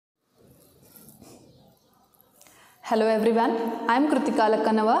Hello everyone, I am Kritika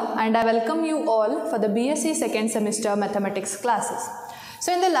Lakkanava and I welcome you all for the B.Sc second semester mathematics classes.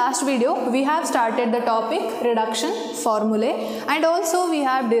 So in the last video, we have started the topic reduction formulae and also we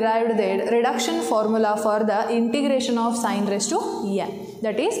have derived the reduction formula for the integration of sine raised to n.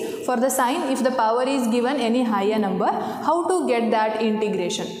 That is, for the sine, if the power is given any higher number, how to get that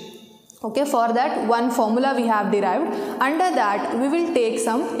integration. Okay, for that one formula we have derived. Under that, we will take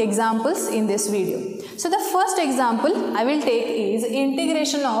some examples in this video. So the first example I will take is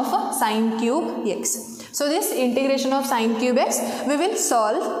integration of sine cube x. So this integration of sine cube x we will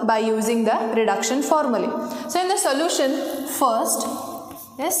solve by using the reduction formulae. So in the solution first,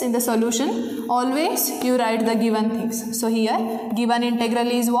 in the solution always you write the given things. So here given integral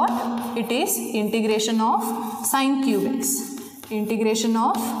is what? It is integration of sine cube x. Integration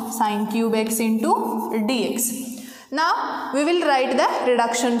of sine cube x into dx. Now we will write the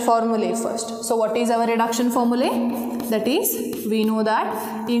reduction formulae first. So what is our reduction formulae? That is, we know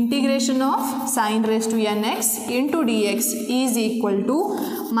that integration of sine raised to nx into dx is equal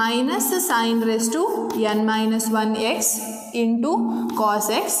to minus sine raised to n minus 1x into cos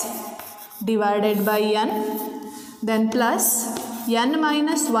x divided by n, then plus n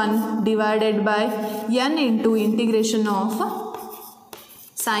minus 1 divided by n into integration of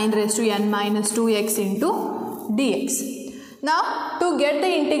sine raised to n minus 2x into dx. Now to get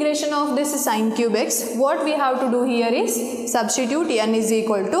the integration of this sine cube x, what we have to do here is substitute n is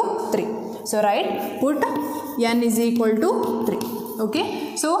equal to 3. So put n is equal to 3.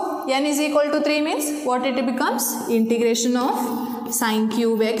 Okay. So n is equal to 3 means what it becomes? Integration of sine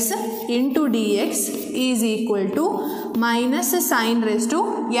cube x into dx is equal to minus sine raised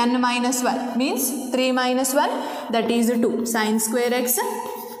to n minus 1 means 3 minus 1, that is 2. Sine square x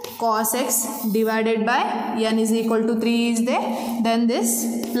cos x divided by n is equal to 3 is there, then this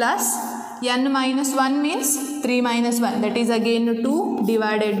plus n minus 1 means 3 minus 1, that is again 2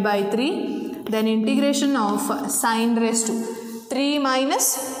 divided by 3, then integration of sine raised to 3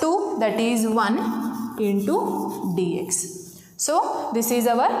 minus 2, that is 1 into dx. So this is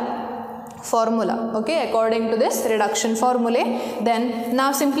our formula, okay, according to this reduction formulae. Then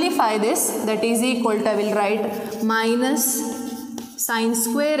now simplify this, that is equal to, I will write minus sine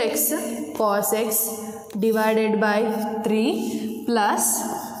square x cos x divided by 3 plus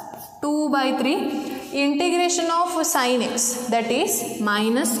 2 by 3 integration of sine x, that is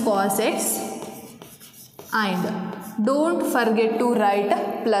minus cos x, and don't forget to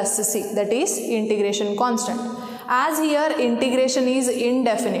write plus c, that is integration constant. As here integration is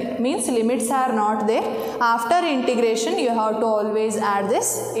indefinite, means limits are not there. After integration you have to always add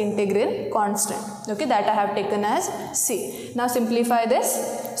this integral constant. Okay, that I have taken as c. Now simplify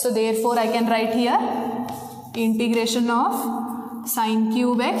this. So therefore I can write here integration of sine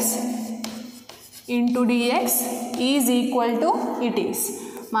cube x into dx is equal to, it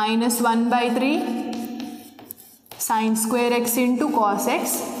is minus 1 by 3 sine square x into cos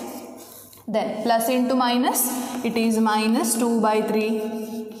x, then plus into minus, it is minus 2 by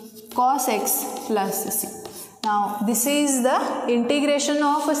 3 cos x plus c. Now this is the integration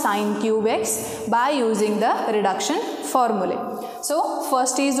of sine cube x by using the reduction formulae. So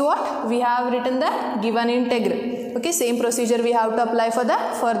first is what? We have written the given integral. Okay, same procedure we have to apply for the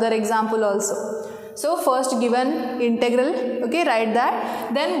further example also. So first given integral, okay, write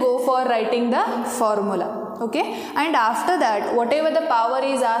that, then go for writing the formula. Okay, and after that whatever the power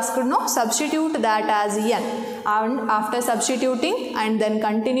is asked, no, substitute that as n, and after substituting and then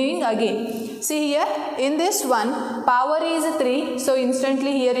continuing again. See here in this one power is 3, so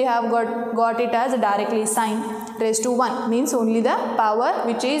instantly here you have got it as directly sine raised to 1, means only the power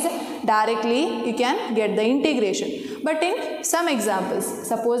which is directly you can get the integration. But in some examples,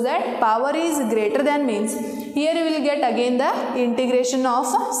 suppose that power is greater than, means here you will get again the integration of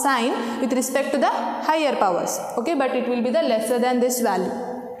sine with respect to the higher powers. Okay, but it will be the lesser than this value.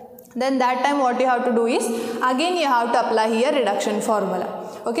 Then that time what you have to do is again you have to apply here reduction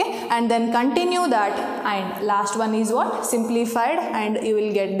formula. Okay, and then continue that, and last one is what? Simplified, and you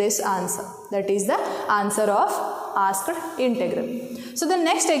will get this answer. That is the answer of asked integral. So the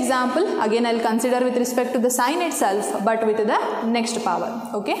next example again I will consider with respect to the sine itself, but with the next power.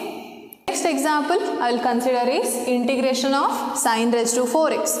 Okay. Next example I will consider is integration of sine raised to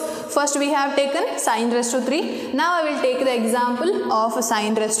 4x. First we have taken sine raised to 3. Now I will take the example of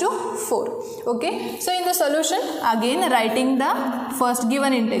sine raised to 4. Okay. So in the solution again writing the first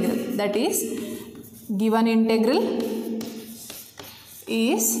given integral, that is given integral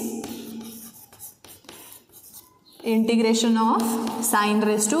is integration of sine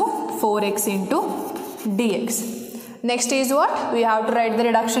raised to 4x into dx. Next is what? We have to write the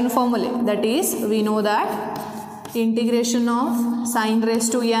reduction formula. That is, we know that integration of sine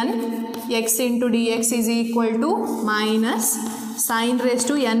raised to n x into dx is equal to minus sine raised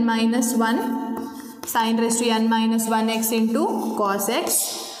to n minus 1 sine raised to n minus 1 x into cos x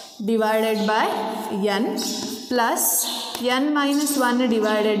divided by n plus n minus 1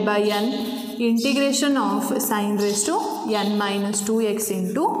 divided by n integration of sine raised to n minus 2x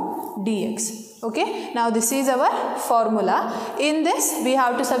into dx. Okay, now this is our formula. In this we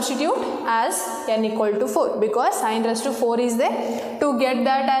have to substitute as n equal to 4 because sine raised to 4 is there. To get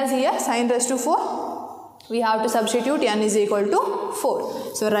that as here sine raised to 4, we have to substitute n is equal to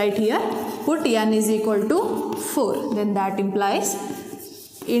 4. So right here put n is equal to 4, then that implies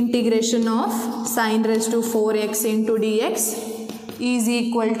integration of sine raised to 4x into dx is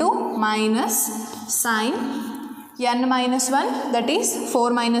equal to minus sine n minus 1, that is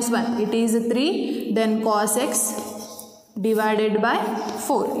 4 minus 1, it is 3, then cos x divided by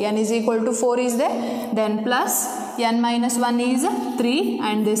 4, n is equal to 4 is there, then plus n minus 1 is 3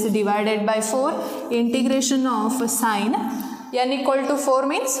 and this divided by 4, integration of sine n equal to 4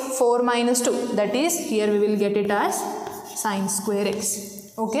 means 4 minus 2, that is here we will get it as sine square x.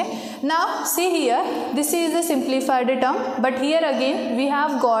 Okay, now see here, this is the simplified term, but here again we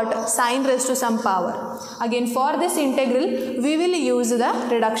have got sine raised to some power. Again for this integral we will use the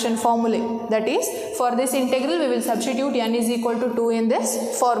reduction formulae, that is for this integral we will substitute n is equal to 2 in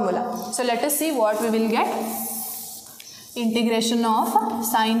this formula. So let us see what we will get. Integration of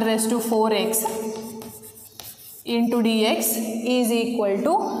sine raised to 4x into dx is equal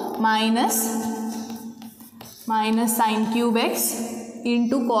to minus sine cube x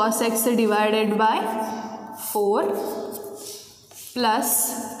into cos x divided by 4 plus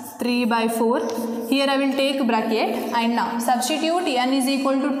 3 by 4. Here I will take bracket and now substitute n is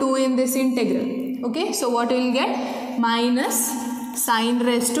equal to 2 in this integral. Okay, so what we will get? Minus sine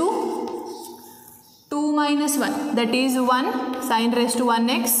raised to 2 minus 1, that is 1 sine raised to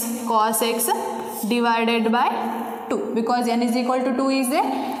 1x cos x divided by 2 because n is equal to 2 is there,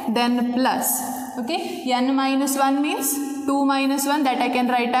 then plus, okay, n minus 1 means 2 minus 1, that I can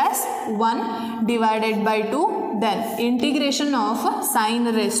write as 1 divided by 2, then integration of sine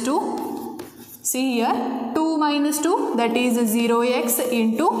raised to, see here 2 minus 2, that is 0x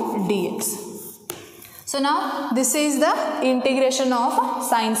into dx. So now this is the integration of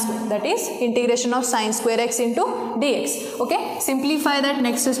sine square, that is integration of sine square x into dx. Okay, simplify that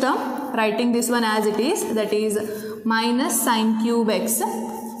next term, writing this one as it is, that is minus sine cube x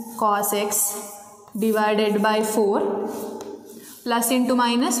cos x divided by 4 plus into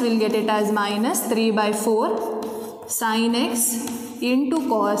minus we will get it as minus 3 by 4 sin x into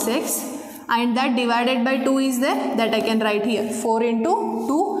cos x, and that divided by 2 is there, that I can write here 4 into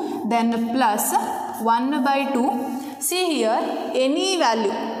 2, then plus 1 by 2. See here any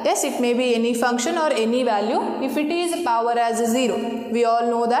value, yes, it may be any function or any value, if it is power as 0 we all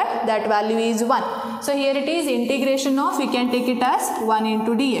know that that value is 1. So here it is integration of, we can take it as 1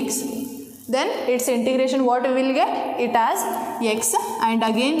 into dx. Then its integration what we will get? It as x, and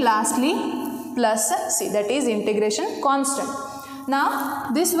again lastly plus c, that is integration constant.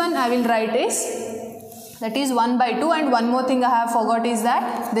 Now this one I will write is, that is 1 by 2, and one more thing I have forgot is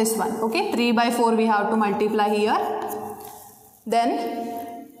that this one. Okay, 3 by 4 we have to multiply here.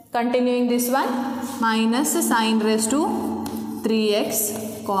 Then continuing this one, minus sine raised to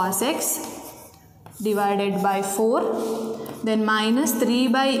 3x cos x divided by 4, then minus 3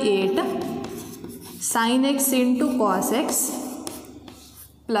 by 8 sin x into cos x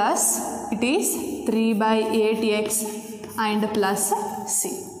plus it is 3 by 8x and plus c.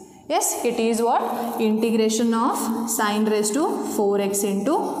 Yes, it is what? Integration of sine raised to 4x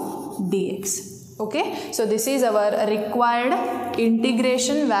into dx. Okay, so this is our required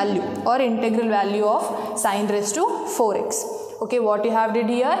integration value or integral value of sine raised to 4x. Okay, what you have did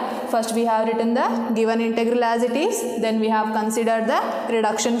here, first we have written the given integral as it is, then we have considered the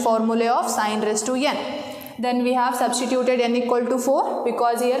reduction formulae of sine raised to n. Then we have substituted n equal to 4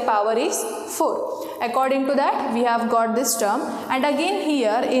 because here power is 4. According to that we have got this term, and again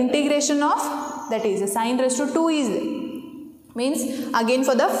here integration of, that is sine raised to 2 is there. Means again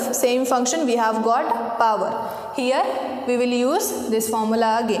for the same function we have got power. Here we will use this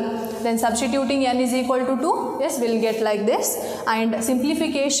formula again. Then substituting n is equal to 2, yes, we will get like this, and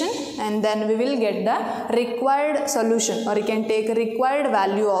simplification, and then we will get the required solution, or you can take required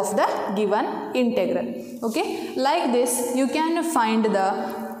value of the given integral. Okay, like this you can find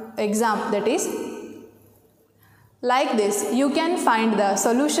the example, that is like this you can find the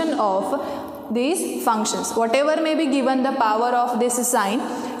solution of these functions. Whatever may be given the power of this sign,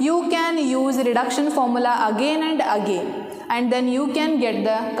 you can use reduction formula again and again, and then you can get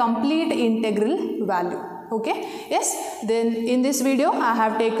the complete integral value. Okay, yes, then in this video I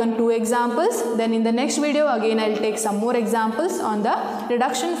have taken 2 examples. Then in the next video again I will take some more examples on the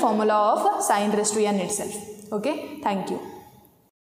reduction formula of sin raised to n itself. Okay, thank you.